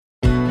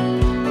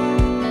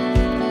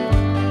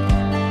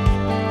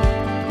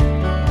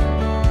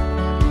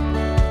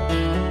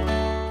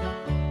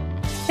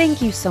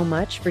Thank you so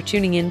much for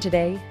tuning in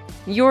today.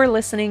 You're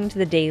listening to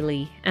The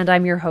Daily, and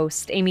I'm your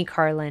host, Amy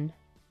Carlin.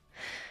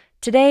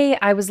 Today,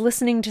 I was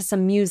listening to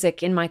some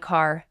music in my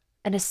car,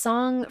 and a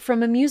song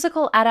from a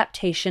musical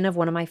adaptation of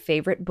one of my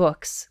favorite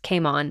books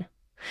came on.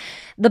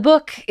 The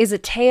book is A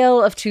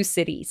Tale of Two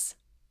Cities.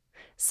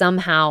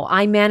 Somehow,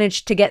 I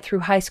managed to get through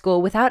high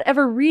school without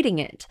ever reading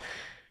it.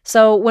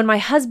 So when my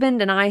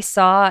husband and I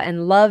saw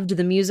and loved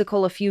the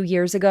musical a few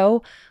years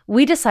ago,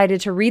 we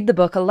decided to read the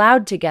book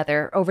aloud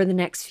together over the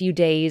next few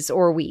days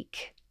or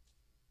week.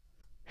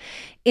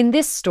 In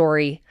this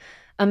story,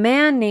 a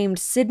man named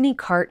Sydney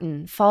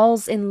Carton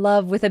falls in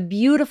love with a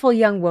beautiful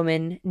young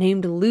woman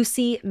named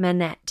Lucy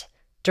Manette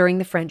during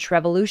the French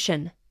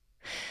Revolution.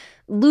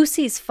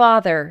 Lucy's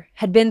father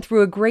had been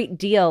through a great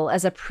deal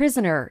as a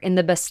prisoner in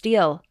the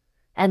Bastille,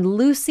 and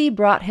Lucy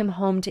brought him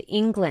home to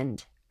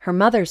England, her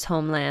mother's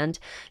homeland,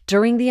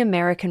 during the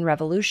American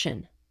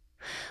Revolution.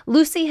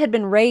 Lucy had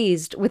been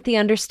raised with the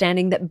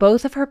understanding that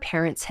both of her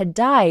parents had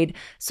died,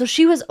 so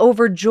she was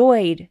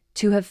overjoyed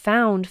to have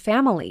found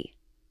family.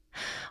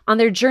 On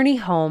their journey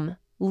home,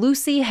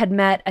 Lucy had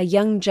met a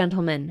young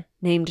gentleman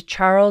named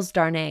Charles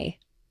Darnay.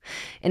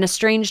 In a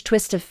strange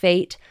twist of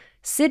fate,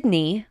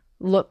 Sydney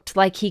looked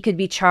like he could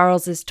be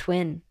Charles's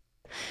twin.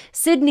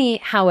 Sydney,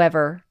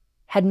 however,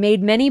 had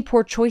made many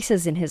poor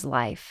choices in his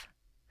life.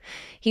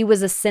 He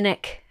was a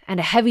cynic and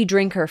a heavy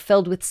drinker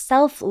filled with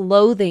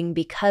self-loathing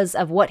because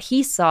of what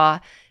he saw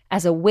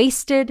as a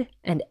wasted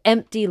and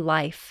empty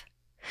life.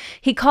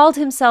 He called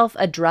himself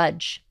a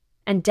drudge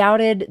and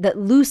doubted that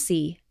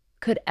Lucy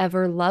could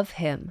ever love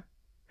him.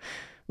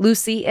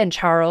 Lucy and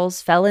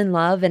Charles fell in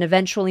love and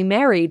eventually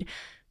married,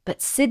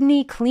 but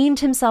Sydney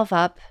cleaned himself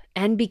up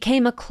and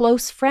became a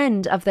close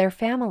friend of their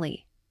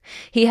family.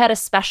 He had a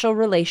special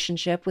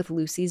relationship with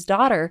Lucy's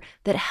daughter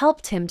that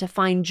helped him to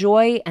find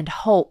joy and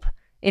hope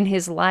in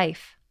his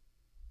life.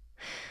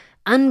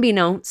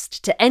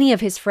 Unbeknownst to any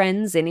of his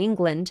friends in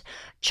England,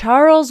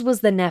 Charles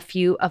was the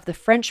nephew of the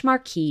French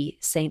Marquis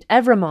Saint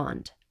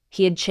Evremond.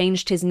 He had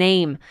changed his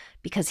name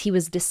because he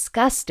was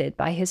disgusted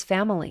by his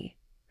family.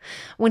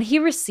 When he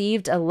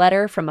received a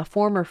letter from a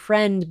former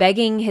friend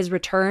begging his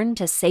return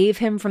to save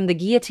him from the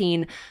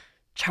guillotine,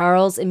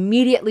 Charles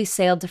immediately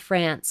sailed to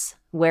France,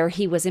 where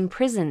he was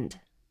imprisoned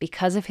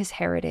because of his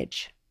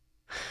heritage.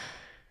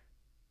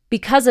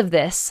 Because of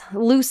this,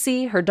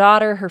 Lucy, her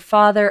daughter, her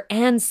father,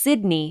 and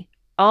Sydney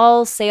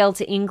all sailed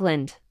to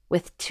England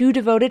with 2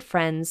 devoted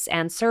friends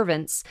and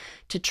servants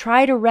to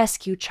try to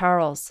rescue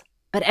Charles,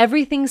 but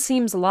everything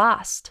seems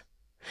lost.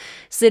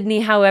 Sydney,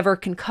 however,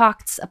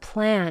 concocts a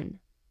plan.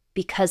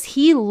 Because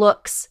he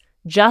looks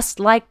just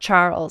like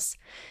Charles,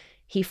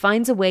 he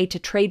finds a way to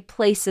trade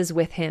places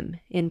with him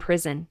in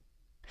prison.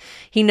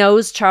 He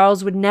knows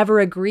Charles would never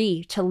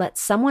agree to let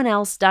someone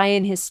else die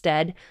in his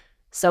stead,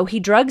 so he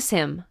drugs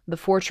him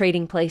before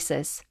trading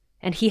places,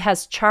 and he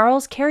has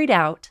Charles carried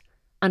out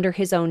under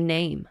his own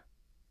name.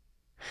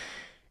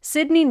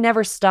 Sydney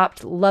never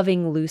stopped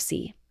loving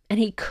Lucy, and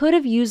he could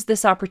have used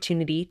this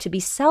opportunity to be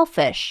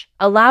selfish,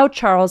 allow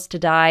Charles to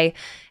die,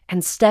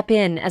 and step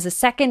in as a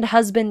second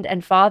husband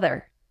and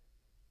father.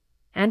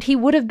 And he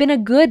would have been a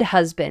good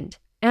husband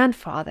and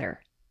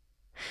father.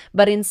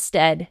 But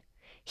instead,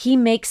 he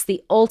makes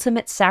the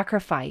ultimate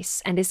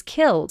sacrifice and is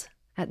killed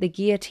at the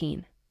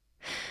guillotine.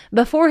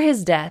 Before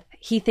his death,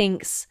 he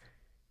thinks,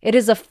 "It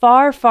is a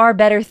far, far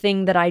better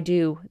thing that I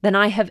do than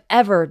I have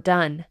ever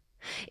done.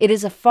 It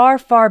is a far,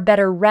 far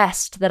better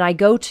rest that I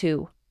go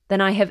to than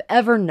I have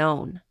ever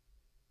known."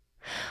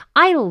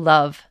 I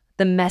love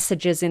the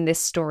messages in this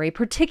story,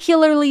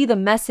 particularly the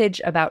message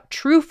about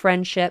true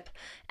friendship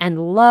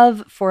and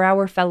love for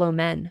our fellow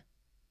men.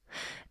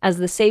 As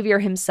the Savior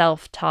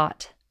himself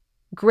taught,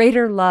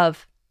 "Greater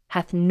love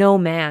hath no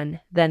man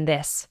than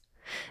this,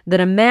 that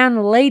a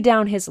man lay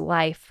down his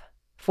life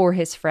for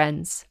his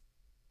friends."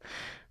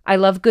 I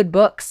love good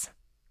books.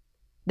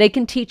 They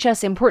can teach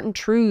us important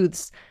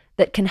truths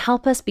that can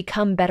help us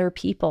become better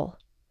people.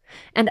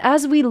 And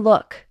as we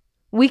look,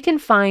 we can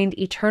find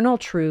eternal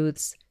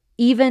truths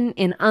even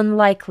in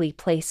unlikely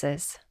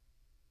places.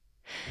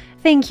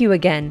 Thank you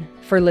again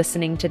for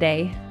listening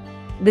today.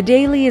 The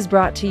Daily is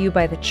brought to you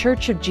by the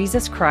Church of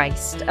Jesus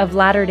Christ of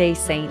Latter-day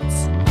Saints.